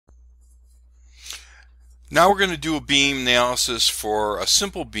Now we're going to do a beam analysis for a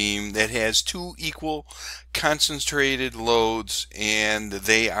simple beam that has two equal concentrated loads and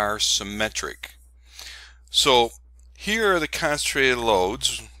they are symmetric. So here are the concentrated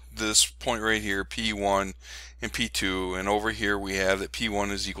loads, this point right here, P1 and P2, and over here we have that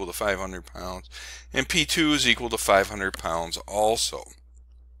P1 is equal to 500 pounds and P2 is equal to 500 pounds also.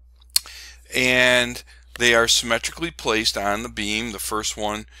 And they are symmetrically placed on the beam. The first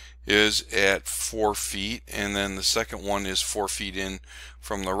one is at 4 feet, and then the second one is 4 feet in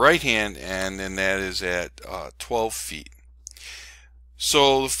from the right hand end, and that is at 12 feet.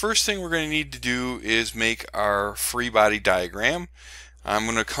 So the first thing we're going to need to do is make our free body diagram. I'm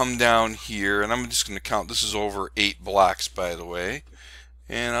going to come down here, and I'm just going to count. This is over 8 blocks, by the way,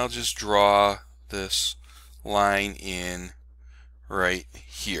 and I'll just draw this line in right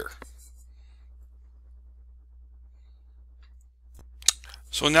here.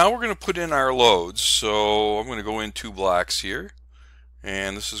 So now we're going to put in our loads. So I'm going to go in 2 blocks here,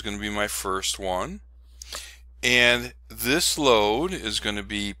 and this is going to be my first one. And this load is going to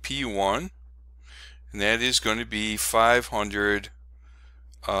be P1, and that is going to be 500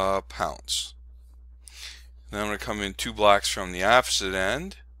 pounds. Then I'm going to come in 2 blocks from the opposite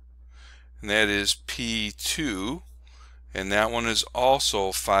end, and that is P2, and that one is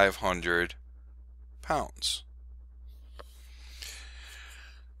also 500 pounds.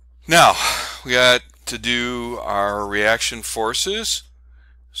 Now we got to do our reaction forces.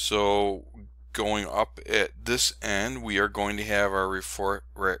 So going up at this end, we are going to have our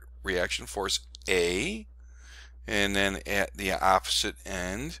reaction force A, and then at the opposite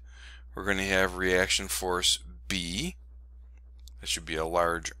end we're going to have reaction force B. That should be a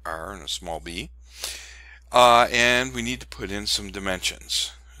large R and a small b. And we need to put in some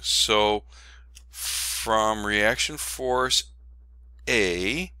dimensions. So from reaction force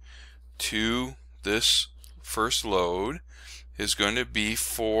A to this first load is going to be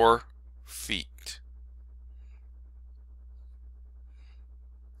 4 feet.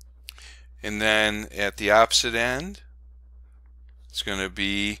 And then at the opposite end, it's going to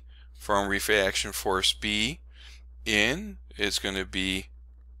be from reaction force B in, it's going to be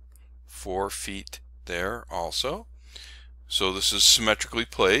 4 feet there also. So this is symmetrically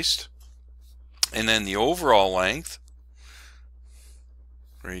placed. And then the overall length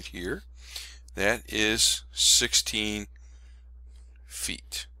right here, that is 16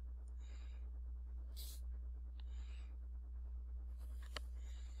 feet.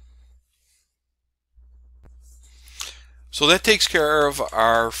 So that takes care of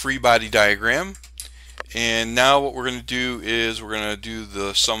our free body diagram. And now what we're going to do is we're going to do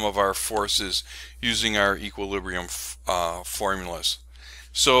the sum of our forces using our equilibrium formulas.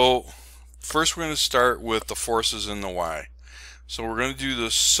 So first we're going to start with the forces in the Y. So we're going to do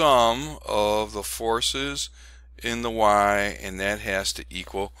the sum of the forces in the Y, and that has to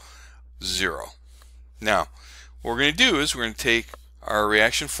equal 0. Now, what we're going to do is we're going to take our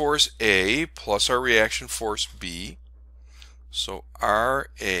reaction force A plus our reaction force B. So RA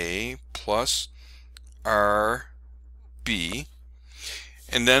plus RB.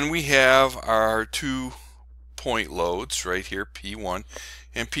 And then we have our 2 point loads right here, P1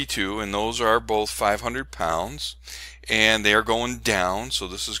 and P2, and those are both 500 pounds. And they are going down, so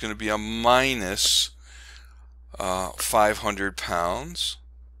this is going to be a minus 500 pounds.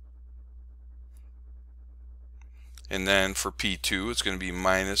 And then for P2, it's going to be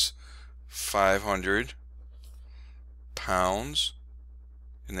minus 500 pounds.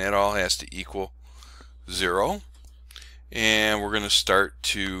 And that all has to equal 0. And we're going to start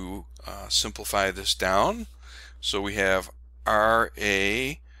to simplify this down. So we have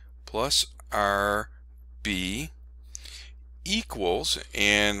RA plus RB equals,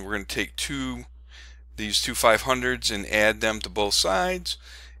 and we're going to take these two 500s and add them to both sides,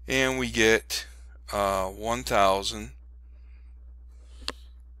 and we get 1,000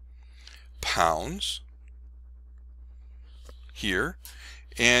 pounds here.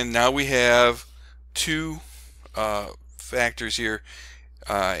 And now we have 2 factors here,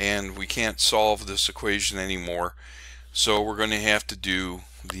 and we can't solve this equation anymore, so we're going to have to do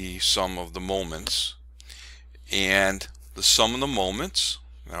the sum of the moments. And the sum of the moments,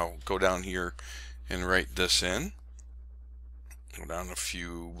 I'll go down here and write this in, go down a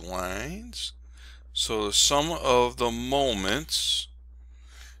few lines. So the sum of the moments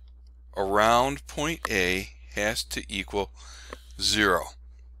around point A has to equal 0.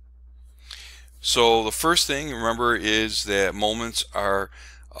 So the first thing, remember, is that moments are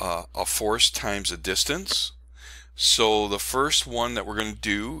a force times a distance. So the first one that we're going to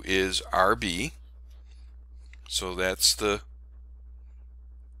do is RB. So that's the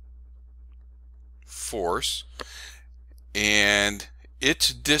force, and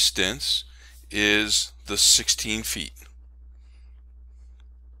its distance is the 16 feet.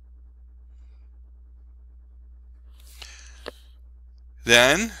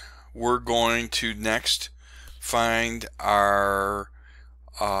 Then we're going to next find our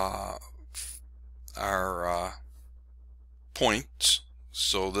points.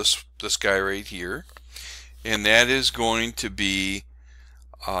 So this guy right here, and that is going to be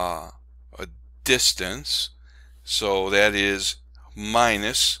a distance. So that is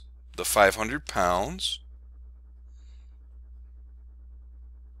minus the 500 pounds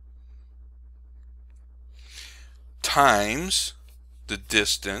times the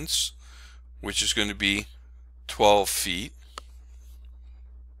distance, which is going to be 12 feet,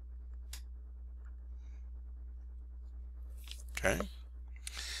 okay,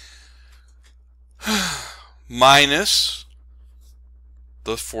 minus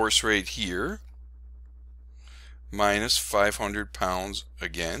the force right here, minus 500 pounds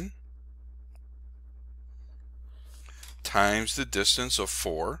again, times the distance of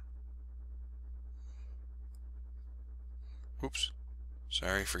 4. Oops,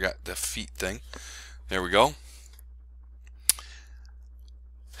 sorry, forgot the feet thing. There we go.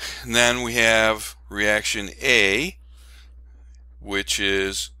 And then we have reaction A, which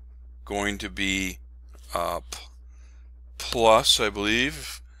is going to be plus, I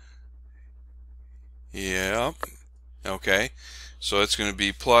believe. Yep. Okay. So it's going to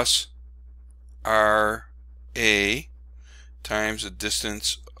be plus RA times the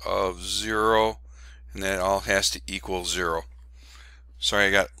distance of 0, and that all has to equal 0. Sorry,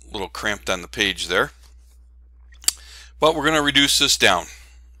 I got a little cramped on the page there. But we're going to reduce this down.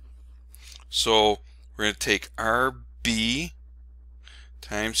 So we're going to take RB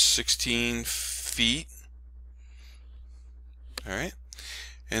times 16 feet. Alright.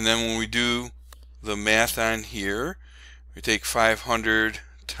 And then when we do the math on here, we take 500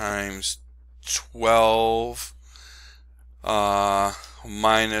 times 12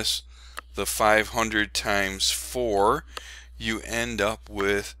 minus the 500 times 4. You end up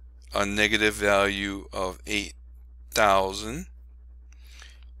with a negative value of 8,000,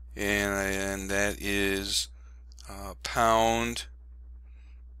 and that is pound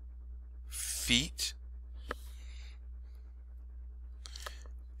feet,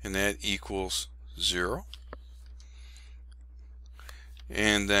 and that equals 0.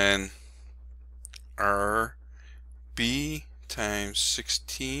 And then RB times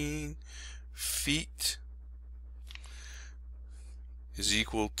 16 feet is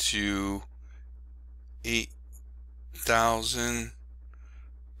equal to 8,000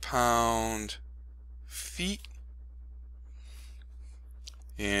 pound feet,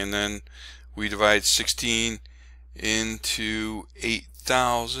 and then we divide 16 into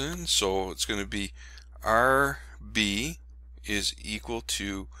 8,000, so it's going to be RB is equal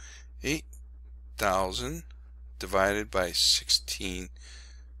to 8,000 divided by 16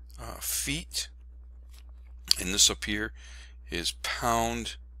 feet, and this up here is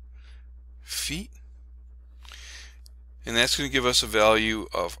pound feet, and that's going to give us a value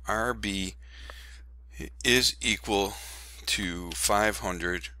of RB is equal to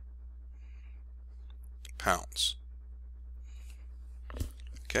 500 pounds.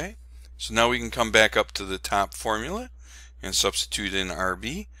 Okay, so now we can come back up to the top formula and substitute in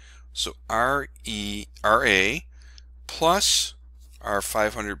RB. So RA plus our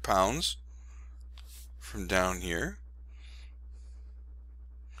 500 pounds from down here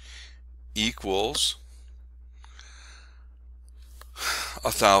equals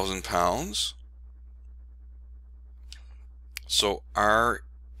 1,000 pounds. So RA,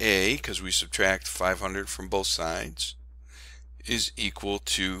 because we subtract 500 from both sides, is equal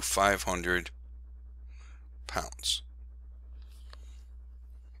to 500 pounds.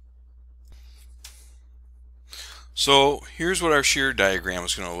 So here's what our shear diagram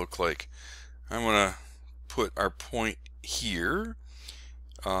is going to look like. I'm going to put our point here,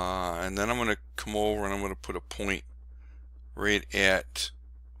 and then I'm going to come over and I'm going to put a point right at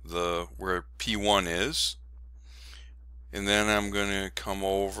the where P1 is, and then I'm going to come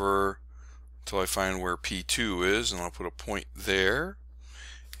over until I find where P2 is, and I'll put a point there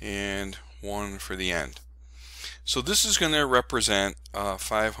and one for the end. So this is going to represent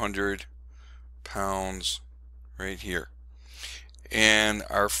 500 pounds right here, and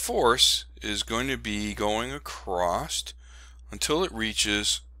our force is going to be going across until it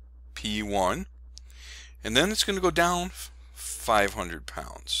reaches P1, and then it's going to go down 500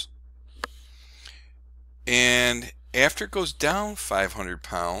 pounds, and after it goes down 500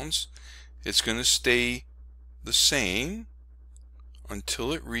 pounds, it's going to stay the same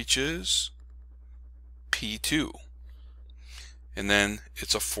until it reaches P2. And then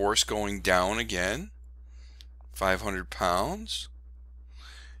it's a force going down again, 500 pounds.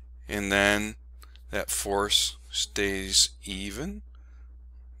 And then that force stays even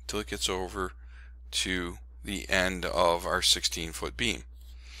until it gets over to the end of our 16-foot beam.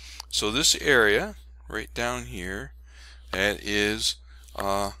 So this area right down here, that is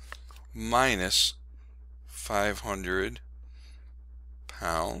minus 500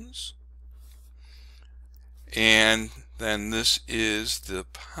 pounds. And then this is the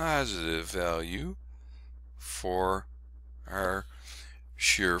positive value for our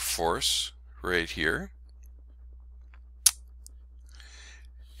shear force right here.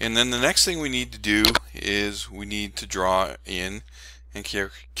 And then the next thing we need to do is we need to draw in and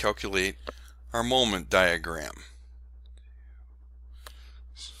calculate our moment diagram.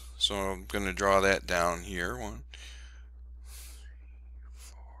 So I'm going to draw that down here. 1,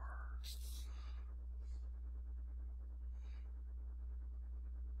 4.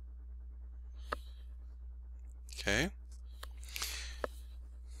 Okay.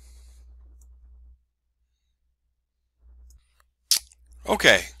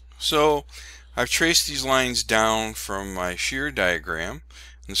 Okay, so I've traced these lines down from my shear diagram.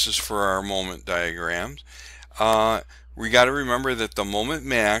 This is for our moment diagrams. We got to remember that the moment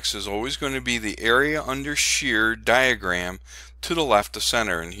max is always going to be the area under shear diagram to the left of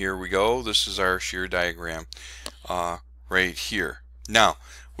center. And here we go. This is our shear diagram right here. Now,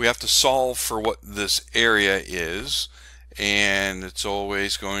 we have to solve for what this area is, and it's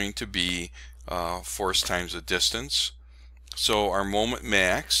always going to be force times the distance. So our moment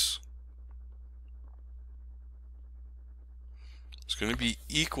max is going to be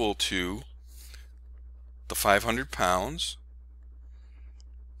equal to the 500 pounds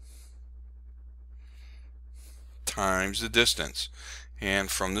times the distance. And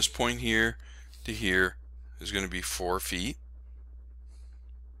from this point here to here is going to be 4 feet.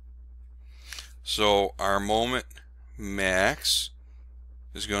 So our moment max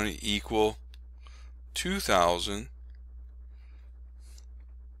is going to equal 2,000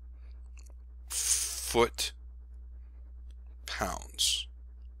 foot-pounds.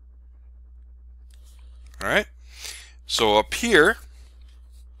 All right. So up here,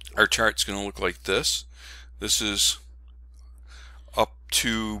 our chart's going to look like this. This is up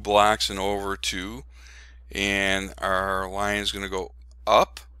 2 blocks and over 2, and our line is going to go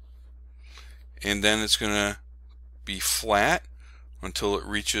up, and then it's going to be flat until it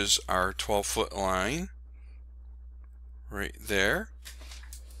reaches our 12-foot line right there.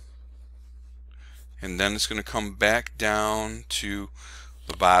 And then it's going to come back down to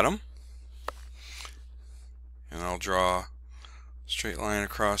the bottom. And I'll draw a straight line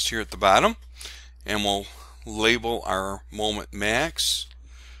across here at the bottom. And we'll label our moment max.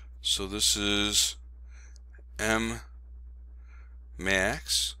 So this is M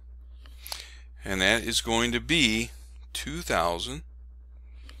max. And that is going to be 2,000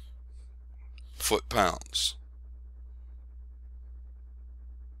 foot-pounds.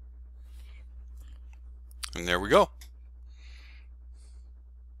 And there we go.